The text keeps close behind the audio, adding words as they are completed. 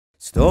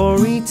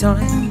Story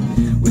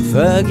time with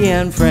Fergie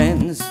and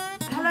friends.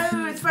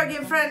 Hello, it's Fergie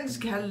and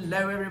friends.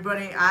 Hello,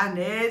 everybody, and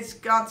it's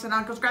aunts and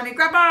uncles, granny,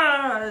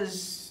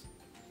 grandmas,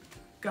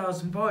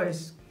 girls and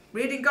boys.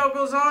 Reading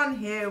goggles on.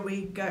 Here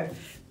we go.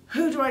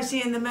 Who do I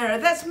see in the mirror?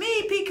 That's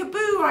me,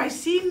 peekaboo. I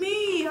see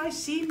me. I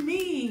see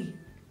me.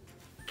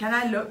 Can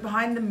I look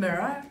behind the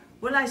mirror?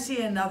 Will I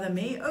see another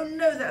me? Oh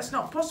no, that's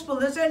not possible.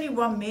 There's only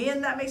one me,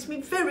 and that makes me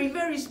very,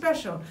 very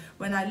special.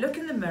 When I look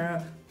in the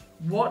mirror,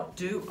 what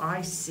do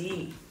I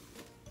see?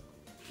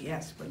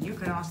 Yes, well, you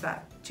can ask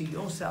that to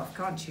yourself,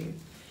 can't you?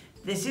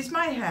 This is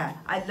my hair.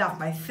 I love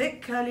my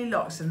thick curly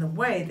locks and the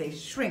way they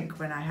shrink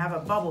when I have a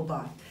bubble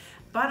bath.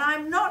 But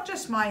I'm not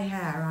just my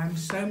hair, I'm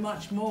so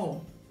much more.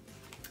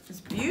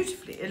 It's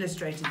beautifully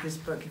illustrated, this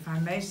book, if I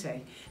may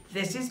say.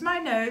 This is my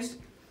nose.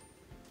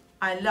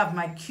 I love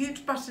my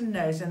cute button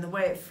nose and the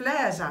way it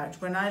flares out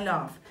when I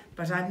laugh.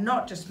 But I'm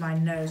not just my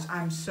nose,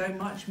 I'm so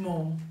much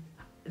more.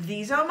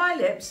 These are my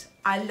lips.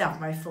 I love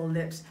my full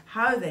lips,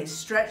 how they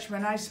stretch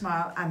when I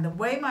smile and the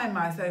way my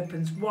mouth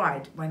opens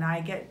wide when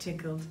I get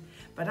tickled.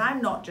 But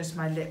I'm not just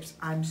my lips,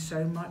 I'm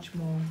so much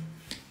more.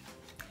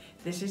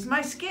 This is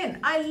my skin.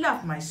 I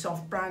love my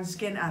soft brown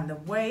skin and the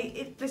way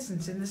it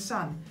glistens in the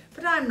sun.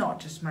 But I'm not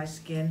just my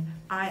skin,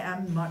 I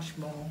am much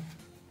more.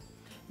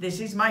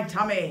 This is my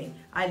tummy.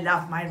 I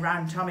love my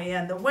round tummy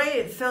and the way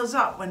it fills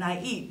up when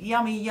I eat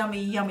yummy,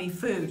 yummy, yummy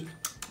food.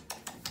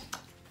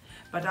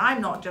 But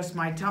I'm not just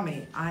my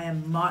tummy, I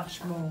am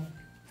much more.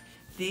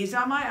 These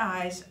are my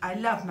eyes. I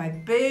love my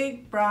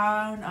big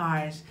brown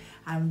eyes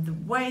and the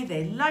way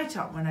they light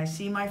up when I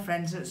see my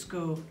friends at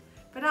school.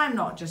 But I'm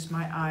not just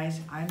my eyes,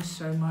 I'm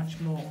so much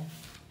more.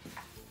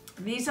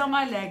 These are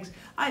my legs.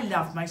 I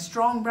love my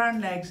strong brown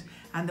legs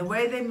and the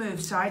way they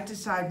move side to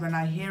side when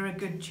I hear a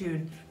good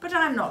tune. But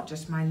I'm not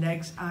just my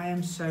legs, I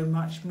am so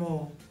much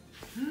more.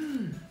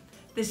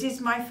 This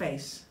is my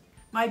face.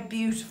 My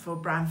beautiful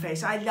brown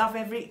face. I love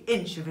every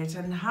inch of it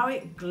and how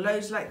it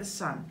glows like the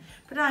sun.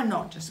 But I'm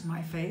not just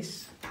my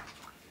face.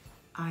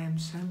 I am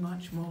so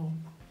much more.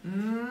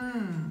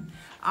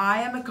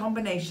 I am a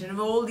combination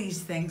of all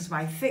these things.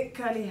 My thick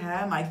curly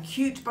hair, my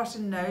cute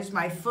button nose,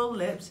 my full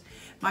lips,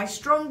 my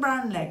strong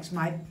brown legs,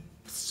 my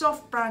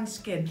soft brown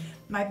skin,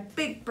 my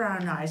big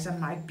brown eyes and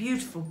my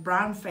beautiful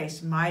brown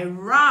face, my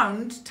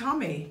round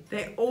tummy.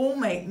 They all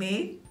make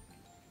me,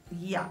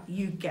 yeah,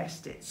 you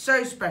guessed it,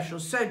 so special,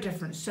 so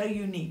different, so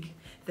unique.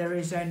 There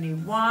is only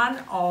one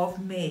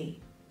of me.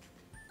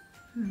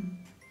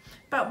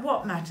 But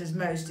what matters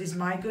most is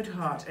my good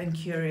heart and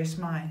curious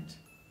mind.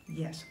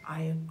 Yes,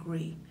 I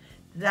agree.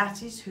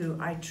 That is who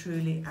I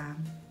truly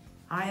am.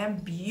 I am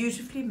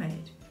beautifully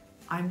made.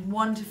 I'm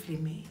wonderfully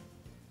me.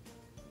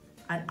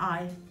 And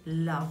I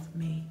love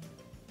me.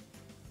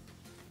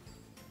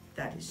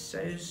 That is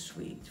so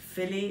sweet.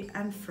 Philly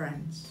and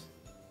friends.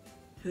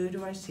 Who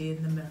do I see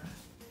in the mirror?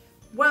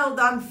 Well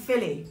done,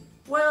 Philly.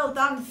 Well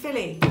done,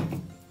 Philly.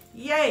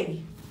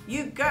 Yay,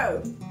 you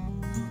go.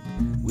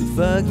 With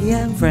Fergie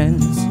and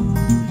friends.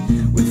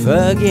 With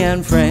Fergie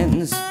and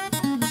friends.